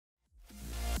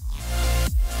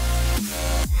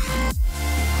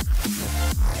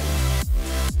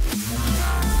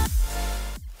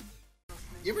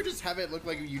have it look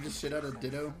like you just shit out a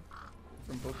Ditto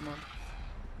from Pokemon?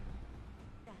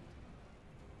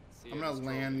 I'm gonna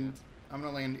land. I'm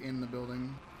gonna land in the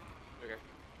building. Okay.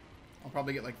 I'll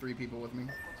probably get like 3 people with me.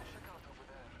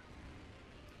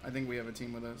 I think we have a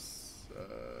team with us.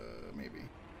 Maybe.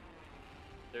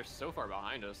 They're so far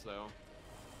behind us, though.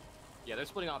 Yeah, they're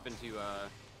splitting off into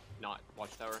not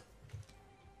Watchtower.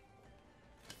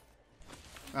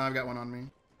 I've got one on me.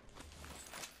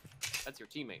 That's your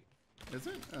teammate. Is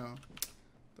it? Oh.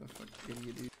 The fuck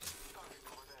idiot, dude.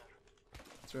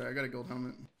 That's right, I got a gold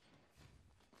helmet.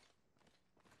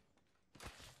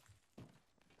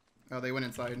 Oh, they went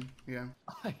inside. Yeah.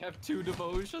 I have 2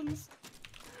 devotions.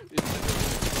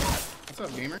 What's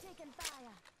up, gamer?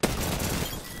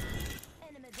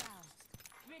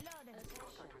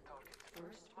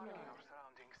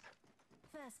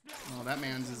 Oh, that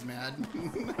man's is mad.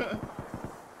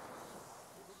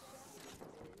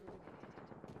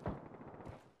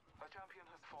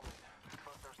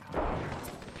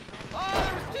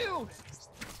 Oh, there's 2!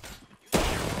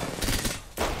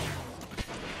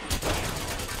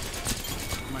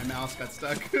 My mouse got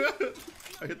stuck. I hit the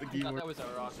I thought keyboard. that was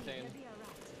our Octane.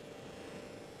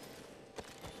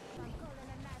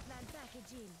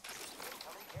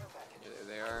 Yeah, there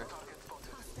they are.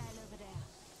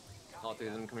 All 3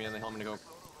 of them coming in the hill. I'm gonna go.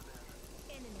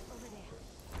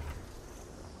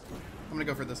 I'm gonna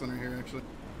go for this one right here, actually.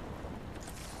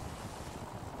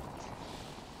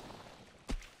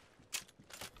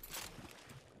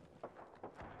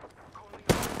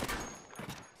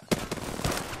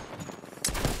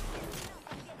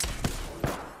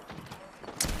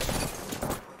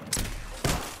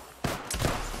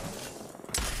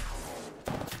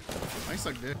 I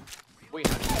suck dick. Wait,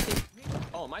 how did you think?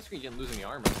 Oh, my screen didn't lose any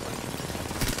armor.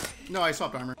 No, I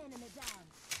swapped armor. One's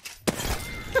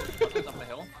up the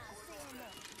hill.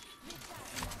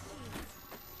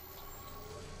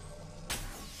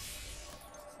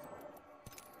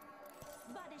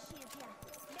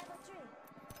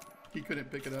 He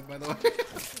couldn't pick it up, by the way.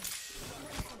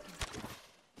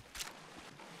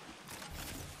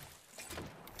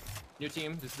 New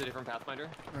team. This is a different Pathfinder.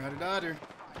 Rat-a-daughter.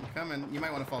 I'm coming. You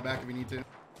might want to fall back if you need to.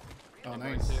 Oh, I'm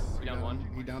nice. going to. We down one.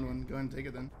 He downed one. Go ahead and take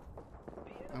it then.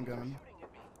 I'm going.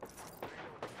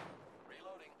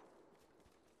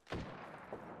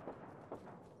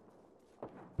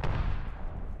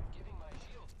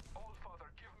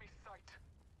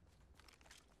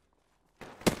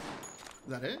 Is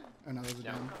that it? Oh no, those are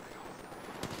down.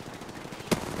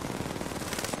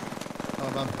 Oh,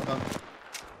 above.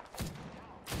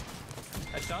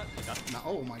 Headshot. No,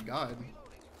 oh my god.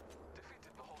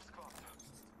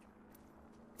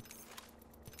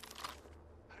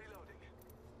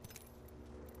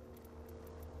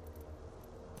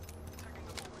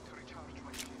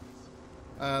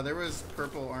 There was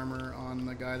purple armor on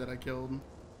the guy that I killed.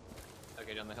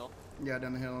 Okay, down the hill. Yeah,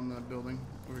 down the hill in the building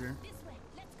over here.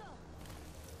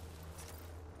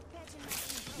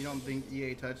 You don't think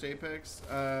EA touched Apex?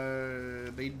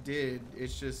 They did.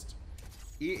 It's just,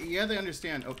 yeah, they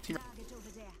understand. Oh, team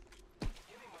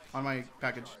on my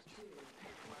package.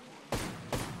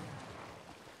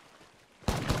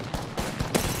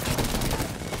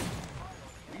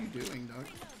 What are you doing, dog?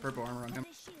 Purple armor on him.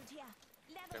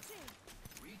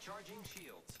 Recharging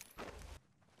shields.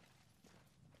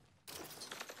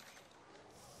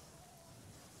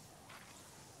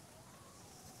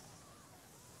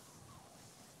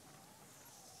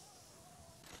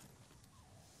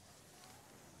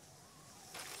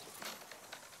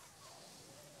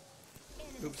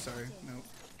 Oops, sorry. Nope.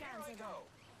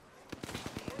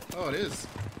 Oh, it is.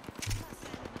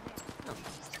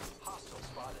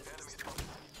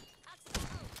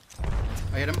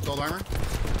 I hit him. Gold armor.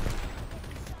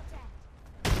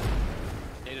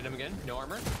 Naded him again. No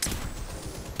armor.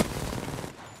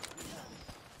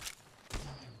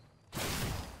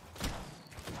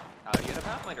 How do you get a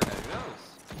Pathfinder head? Who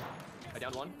knows? I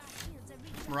downed one.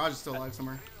 Mirage is still alive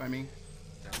somewhere by me.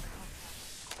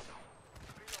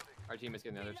 Our team is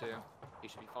getting the other 2. He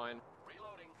should be fine.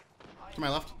 To my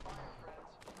left.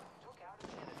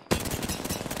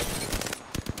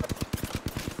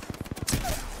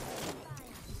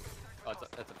 Oh,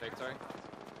 that's a fake, sorry.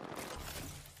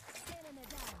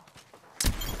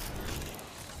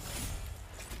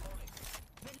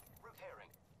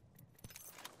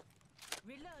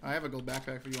 I have a gold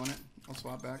backpack if you want it. I'll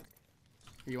swap back.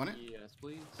 You want it? Yes,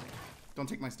 please. Don't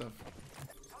take my stuff.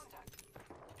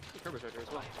 Kerber's right there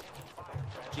as well.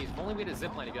 Jeez, if only we had a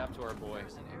zipline to get up to our boy.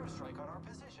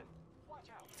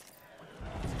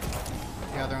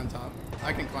 Yeah, they're on top.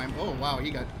 I can climb. Oh, wow,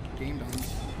 he got gamed on.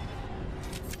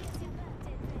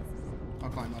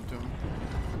 I'll climb up to him.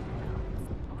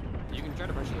 You can try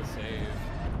to push to the save.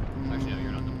 Actually, no,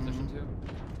 you're not in the position to.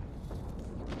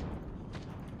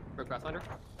 Broke Pathfinder.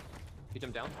 He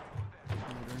jumped down. I'm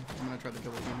gonna try to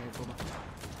kill the teammate. Hold on.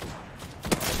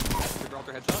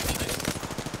 Gibraltar headshot. Nice.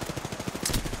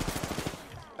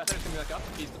 Pathfinder's coming back up.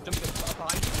 He's jumping up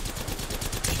behind.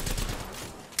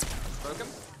 Broke him.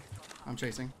 I'm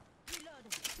chasing.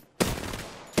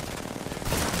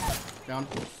 Down.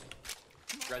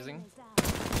 Rezzing.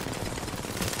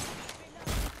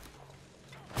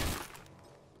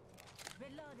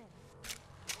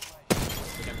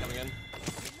 Okay, I'm coming in.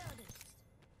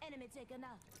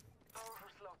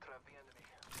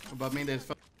 Above me, there's.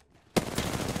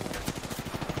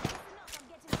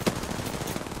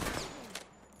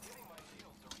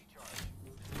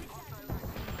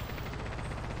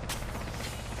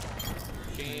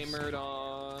 Gamered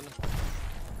on.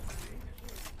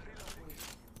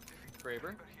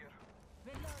 Braver.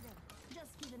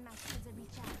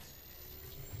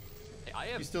 Hey, I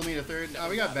have. You still need a third? Oh,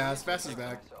 we got Bass. Bass is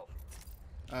back.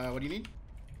 What do you need?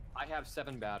 I have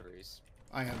 7 batteries.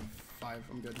 I have 5.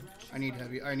 I'm good. I need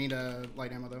heavy. I need a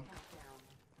light ammo though.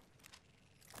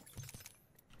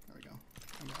 There we go.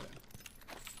 I got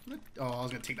it. Oh, I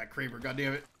was gonna take that Kraber. God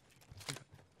damn it.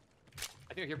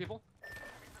 I think I hear people.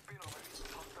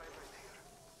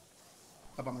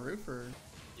 Up on the roof, or?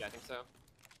 Yeah, I think so.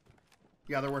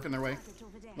 Yeah, they're working their way.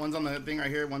 One's on the thing right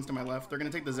here. One's to my left. They're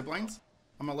gonna take the zip lines.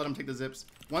 I'm gonna let them take the zips.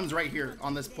 One's right here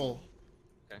on this pole.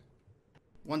 Okay.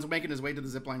 One's making his way to the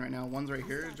zip line right now. One's right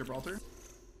here, Gibraltar.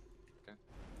 Okay.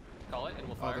 Call it and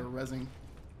we'll Oh, fire. they're rezzing.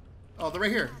 Oh, they're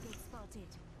right here.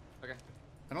 Okay.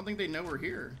 I don't think they know we're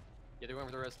here. Yeah, they're going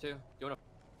for the rest too. You wanna?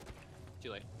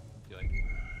 Too late. Too late.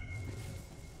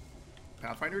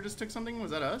 Pathfinder just took something?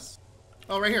 Was that us?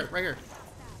 Oh, right here, right here.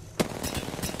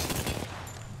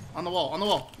 On the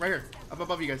wall, right here. Up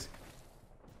above you guys.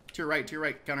 To your right,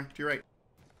 counter, to your right.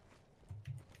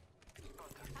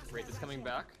 Wraith is coming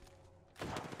back. I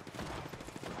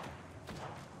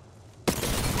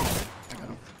got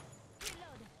him.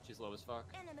 She's low as fuck.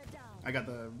 I got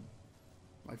the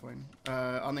lifeline.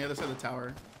 On the other side of the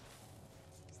tower.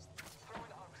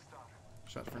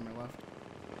 Shot from my left.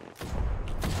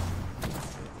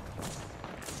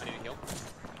 I need a heal.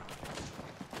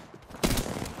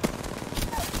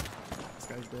 This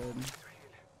guy's dead.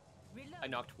 I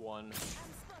knocked one.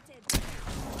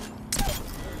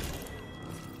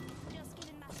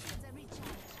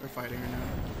 They're fighting right now.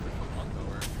 Lonk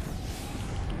over.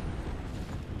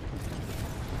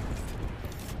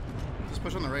 Just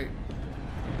push on the right.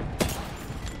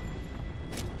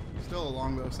 Still a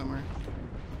longbow somewhere.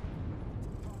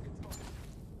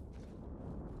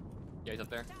 Yeah, he's up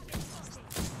there.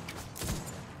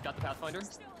 Got the Pathfinder.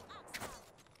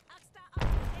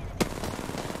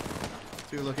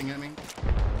 2 looking at me.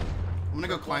 I'm gonna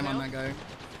go climb on that guy.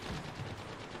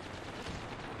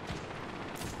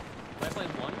 Lifeline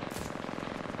 1.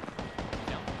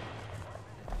 Down.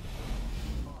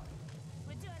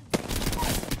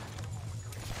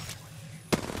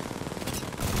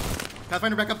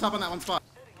 Pathfinder back up top on that one spot.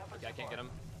 Okay, I can't get him.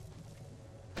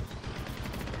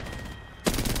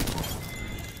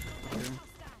 Okay.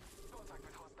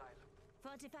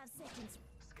 45 seconds.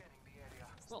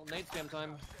 Well, nade spam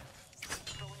time.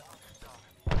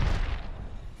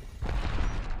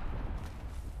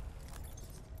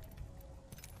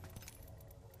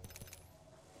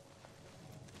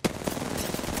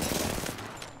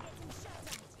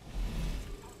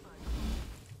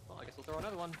 Well, I guess we'll throw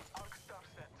another one.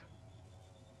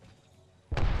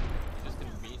 Just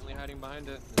conveniently hiding behind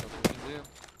it. There's nothing we can do.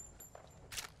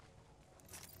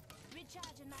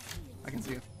 Recharging my shield. I can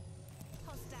see it.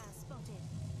 Hostile spotted.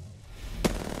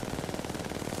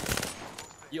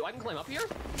 Yo, I can climb up here?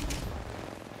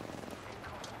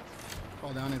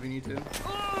 Fall down if you need to.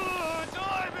 Oh,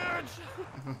 die, bitch!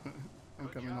 I'm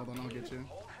coming, hold on, I'll get you.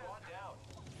 Oh,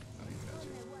 he's got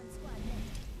you. Only one squad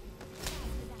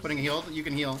left. Putting a heal, you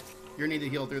can heal. You're gonna need to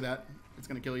heal through that. It's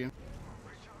gonna kill you.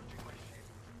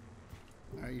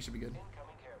 Alright, you should be good.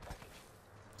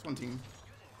 It's one team.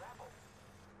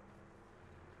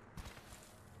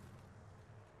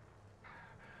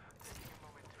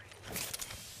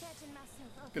 Catching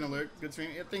myself up. Good alert, good stream.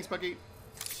 Yeah, thanks, Bucky.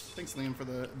 Thanks, Liam, for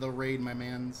the raid, my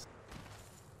mans.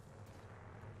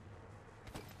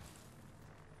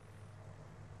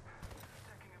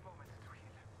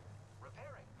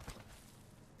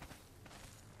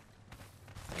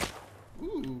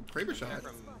 Ooh, Kraber shot.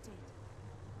 From, Spotted.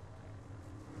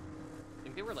 I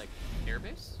think they were like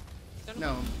airbase?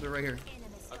 No, they're right here. Enemy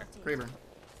Okay. spotted. Kraber.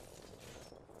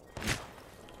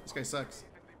 This guy sucks.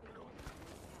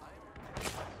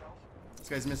 This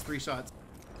guy's missed 3 shots.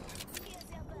 Here's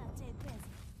your birthday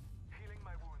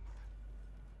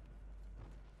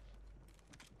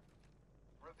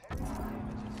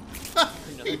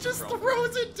He just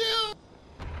throws it down.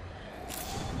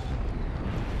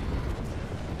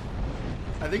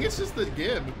 I think it's just the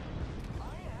gib.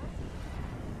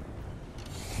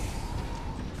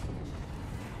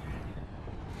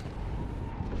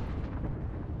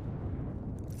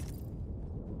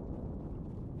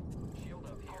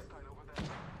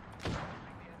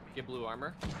 Get blue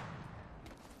armor.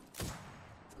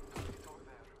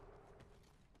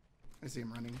 I see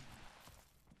him running.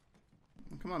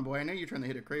 Come on, boy. I know you're trying to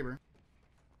hit a Kraber.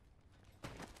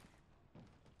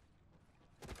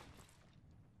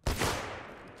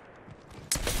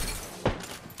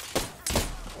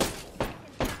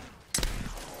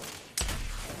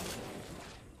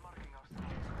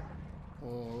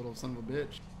 Oh, little son of a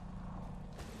bitch.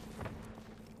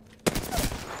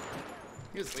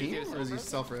 He has Wait, team or is he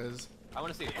self-res? I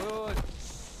want to see it. Oh,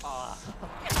 ah.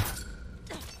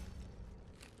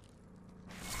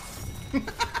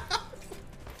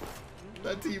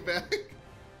 That team back.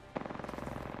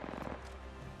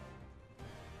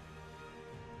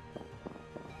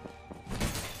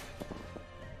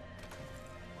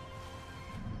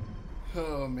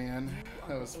 Oh man,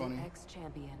 that was funny. Apex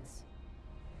champions.